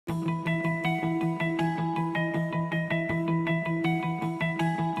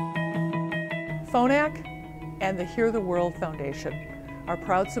Phonak and the Hear the World Foundation are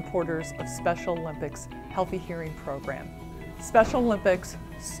proud supporters of Special Olympics' Healthy Hearing Program. Special Olympics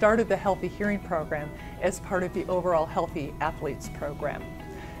started the Healthy Hearing Program as part of the overall Healthy Athletes Program.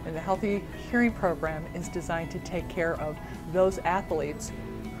 And the Healthy Hearing Program is designed to take care of those athletes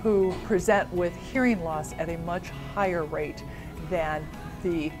who present with hearing loss at a much higher rate than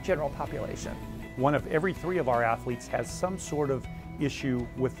the general population. One of every 3 of our athletes has some sort of issue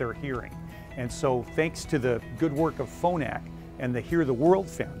with their hearing. And so thanks to the good work of Phonak and the Hear the World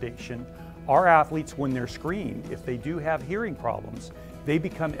Foundation, our athletes, when they're screened, if they do have hearing problems, they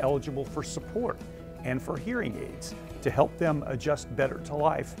become eligible for support and for hearing aids to help them adjust better to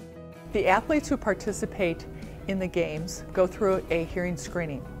life. The athletes who participate in the games go through a hearing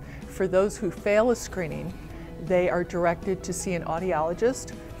screening. For those who fail a screening, they are directed to see an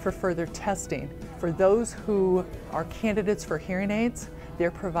audiologist for further testing. For those who are candidates for hearing aids,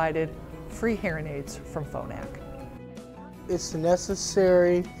 they're provided free hearing aids from Phonak. It's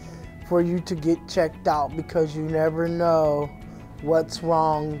necessary for you to get checked out because you never know what's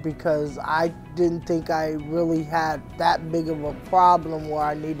wrong, because I didn't think I really had that big of a problem where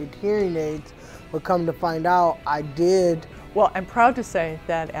I needed hearing aids, but come to find out I did. Well, I'm proud to say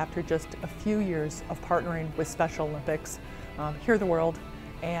that after just a few years of partnering with Special Olympics, Hear the World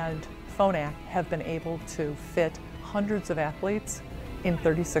and Phonak have been able to fit hundreds of athletes in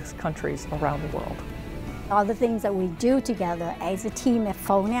 36 countries around the world. All the things that we do together as a team at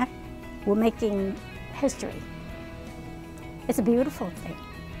Phonak, we're making history. It's a beautiful thing.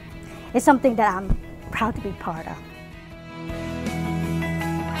 It's something that I'm proud to be part of.